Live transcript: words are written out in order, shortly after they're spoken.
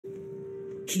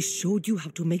He showed you how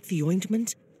to make the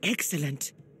ointment?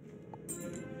 Excellent.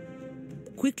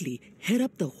 Quickly, head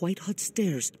up the white-hot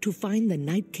stairs to find the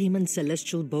Night Cayman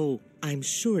Celestial Bow. I'm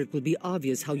sure it will be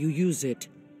obvious how you use it.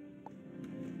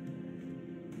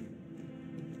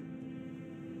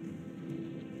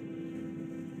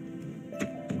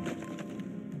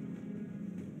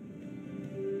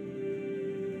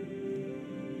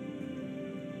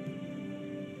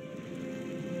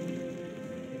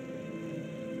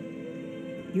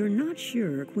 You're not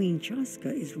sure Queen Chaska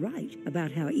is right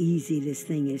about how easy this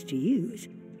thing is to use.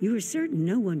 You are certain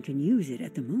no one can use it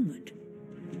at the moment.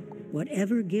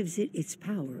 Whatever gives it its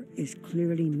power is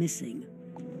clearly missing.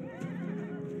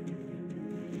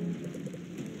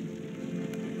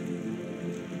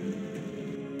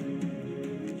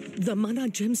 The mana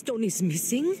gemstone is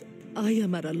missing? I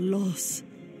am at a loss.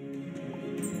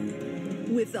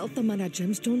 Without the mana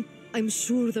gemstone, I'm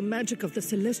sure the magic of the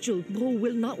celestial bow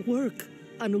will not work,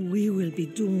 and we will be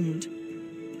doomed.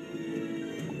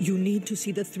 You need to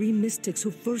see the 3 mystics who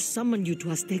first summoned you to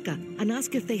Azteca and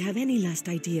ask if they have any last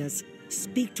ideas.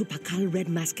 Speak to Pakal Red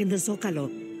Mask in the Zócalo.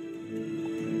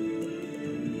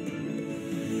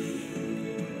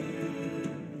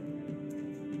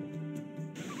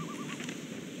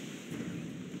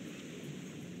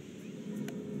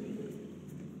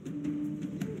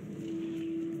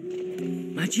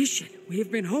 Magician,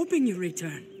 we've been hoping you'd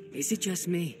return. Is it just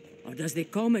me, or does the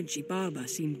common Xibalba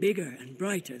seem bigger and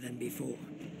brighter than before?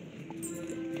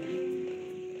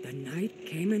 The Night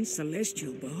Cayman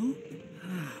Celestial Bow?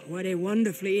 Ah, what a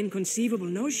wonderfully inconceivable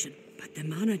notion. But the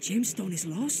mana gemstone is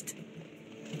lost?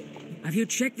 Have you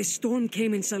checked the Storm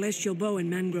Cayman Celestial Bow in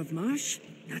Mangrove Marsh?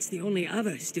 That's the only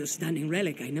other still standing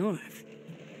relic I know of.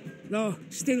 Though,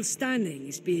 still standing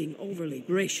is being overly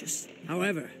gracious.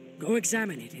 However, go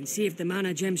examine it and see if the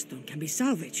mana gemstone can be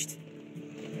salvaged.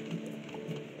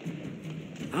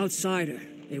 Outsider,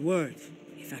 a word.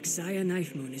 If Axaya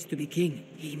Knife Moon is to be king,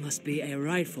 he must be a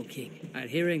rightful king,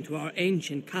 adhering to our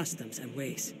ancient customs and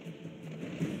ways.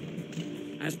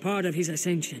 As part of his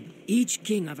ascension, each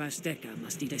king of Azteca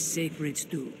must eat a sacred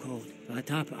stew called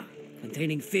vatapa,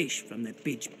 containing fish from the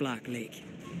pitch-black lake.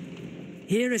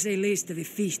 Here is a list of the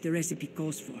fish the recipe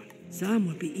calls for. Some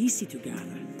will be easy to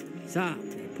gather. Some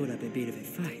may put up a bit of a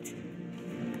fight.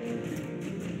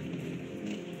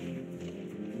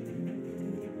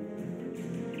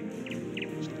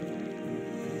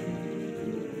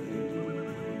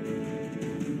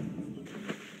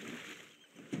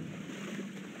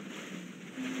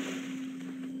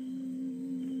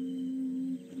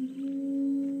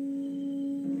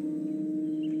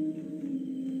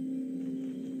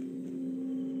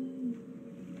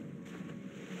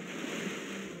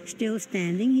 Still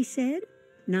standing, he said?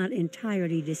 Not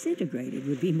entirely disintegrated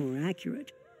would be more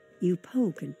accurate. You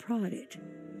poke and prod it.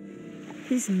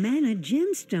 This mana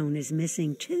gemstone is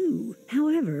missing too.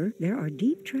 However, there are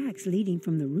deep tracks leading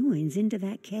from the ruins into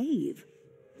that cave.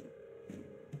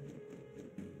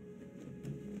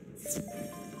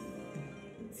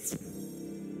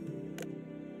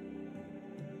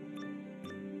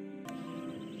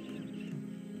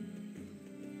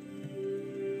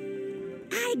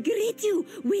 I greet you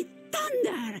with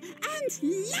thunder and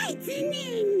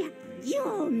lightning!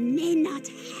 You may not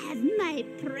have my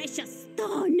precious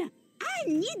stone. I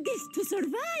need this to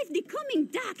survive the coming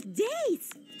dark days.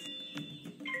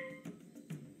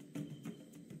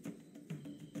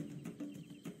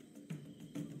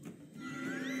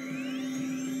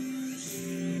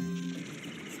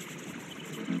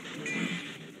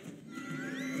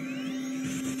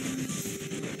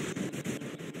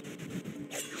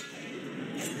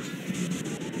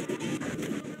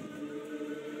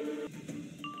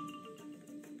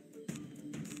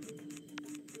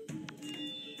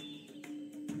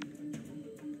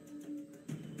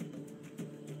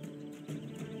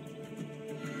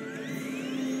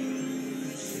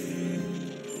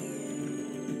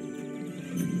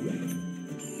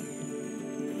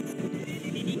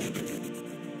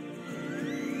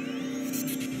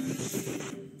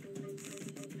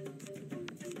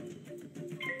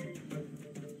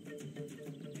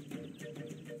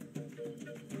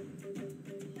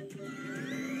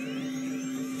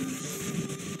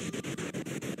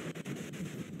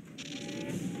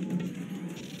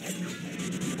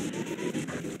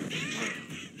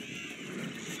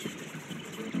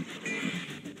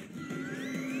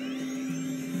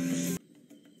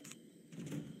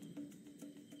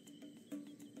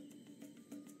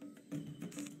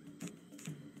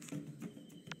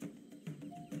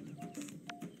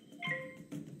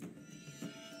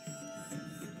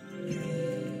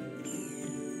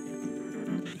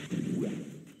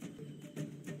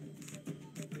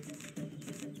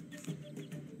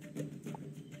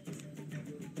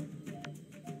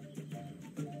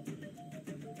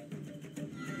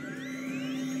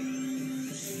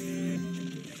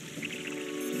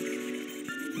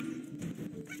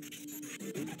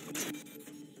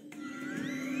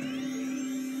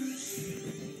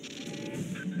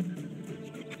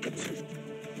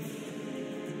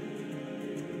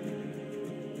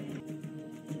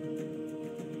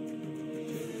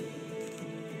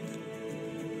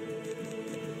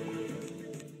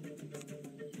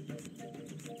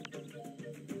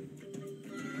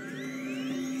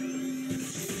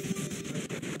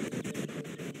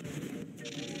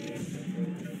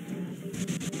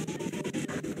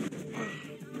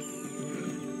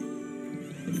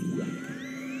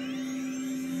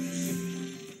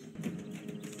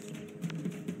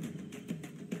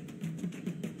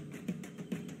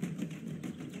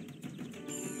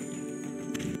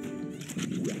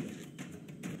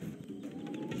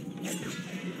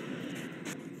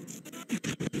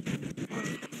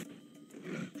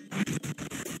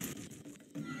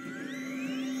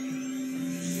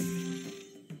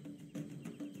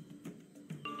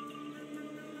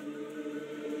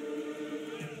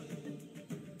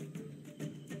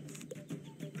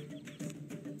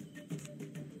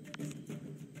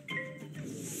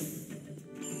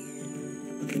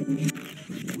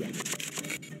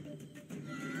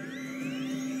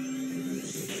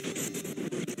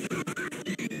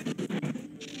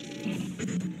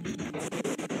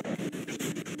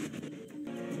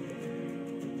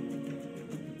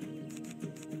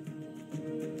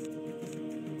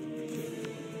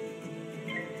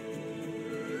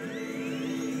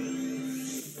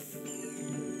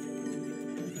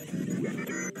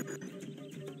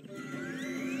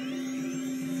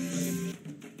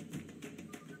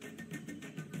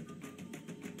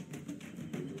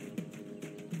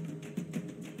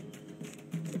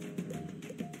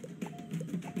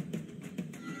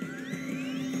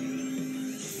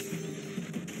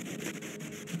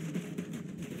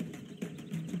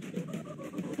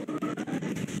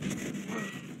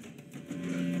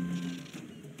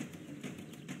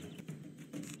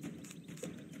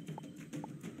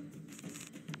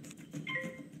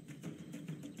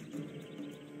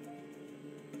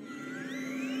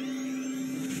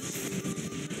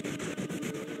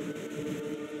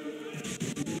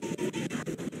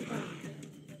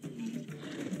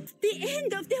 The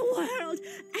end of the world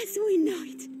as we know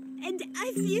it. And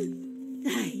I feel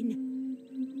fine.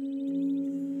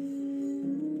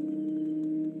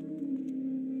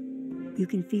 You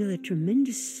can feel a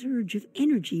tremendous surge of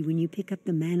energy when you pick up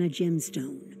the mana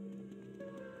gemstone.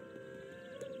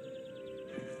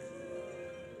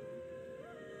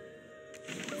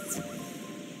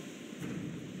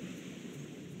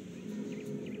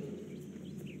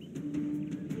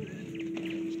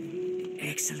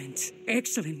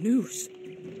 Excellent news.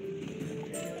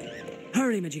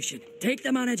 Hurry, magician. Take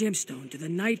the mana gemstone to the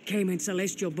Night Cayman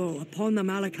celestial bow upon the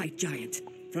Malachite giant.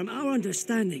 From our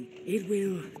understanding, it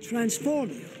will transform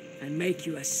you and make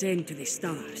you ascend to the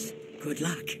stars. Good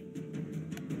luck.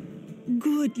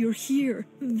 Good, you're here.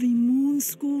 The Moon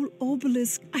School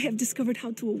obelisk. I have discovered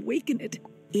how to awaken it.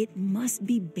 It must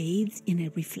be bathed in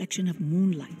a reflection of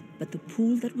moonlight, but the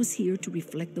pool that was here to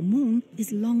reflect the moon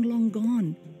is long, long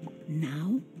gone.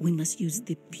 Now, we must use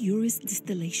the purest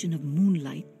distillation of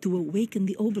moonlight to awaken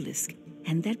the obelisk,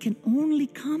 and that can only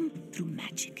come through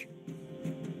magic.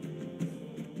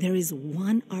 There is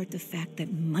one artifact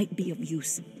that might be of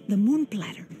use, the moon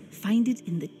platter. Find it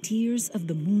in the Tears of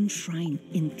the Moon Shrine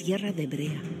in Tierra de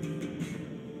Brea.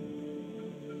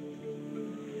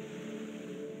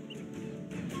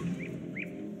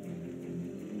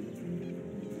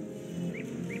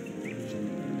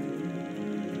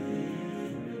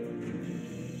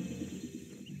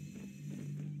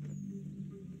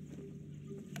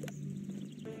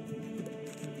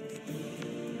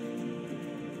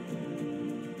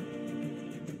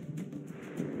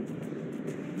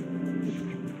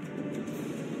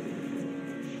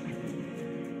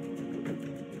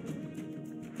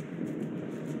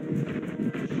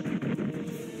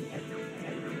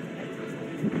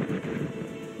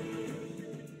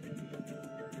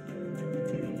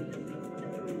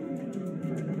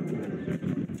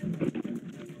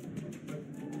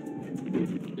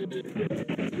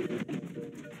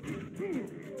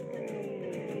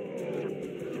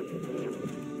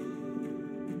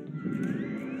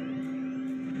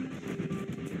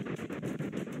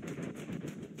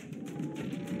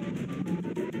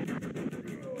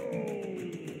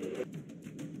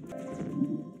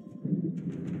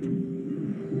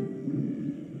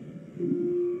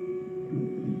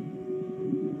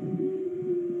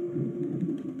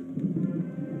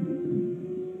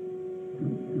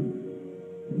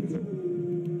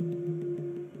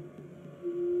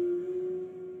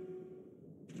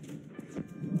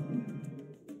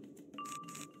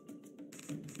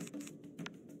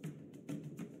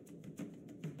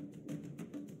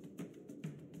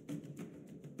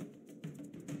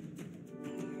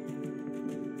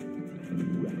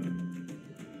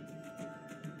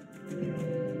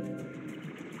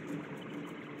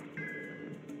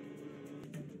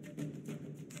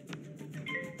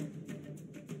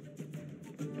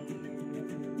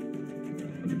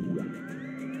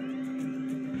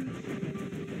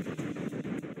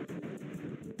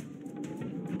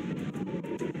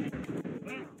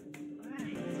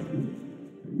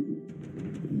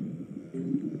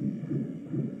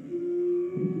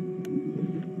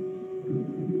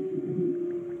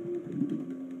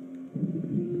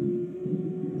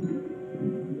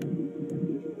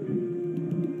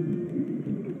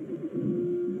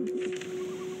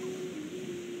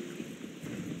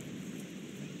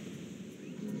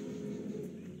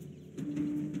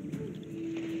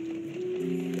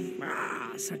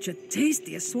 Such a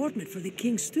tasty assortment for the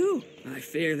king's stew. I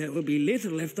fear there will be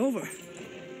little left over.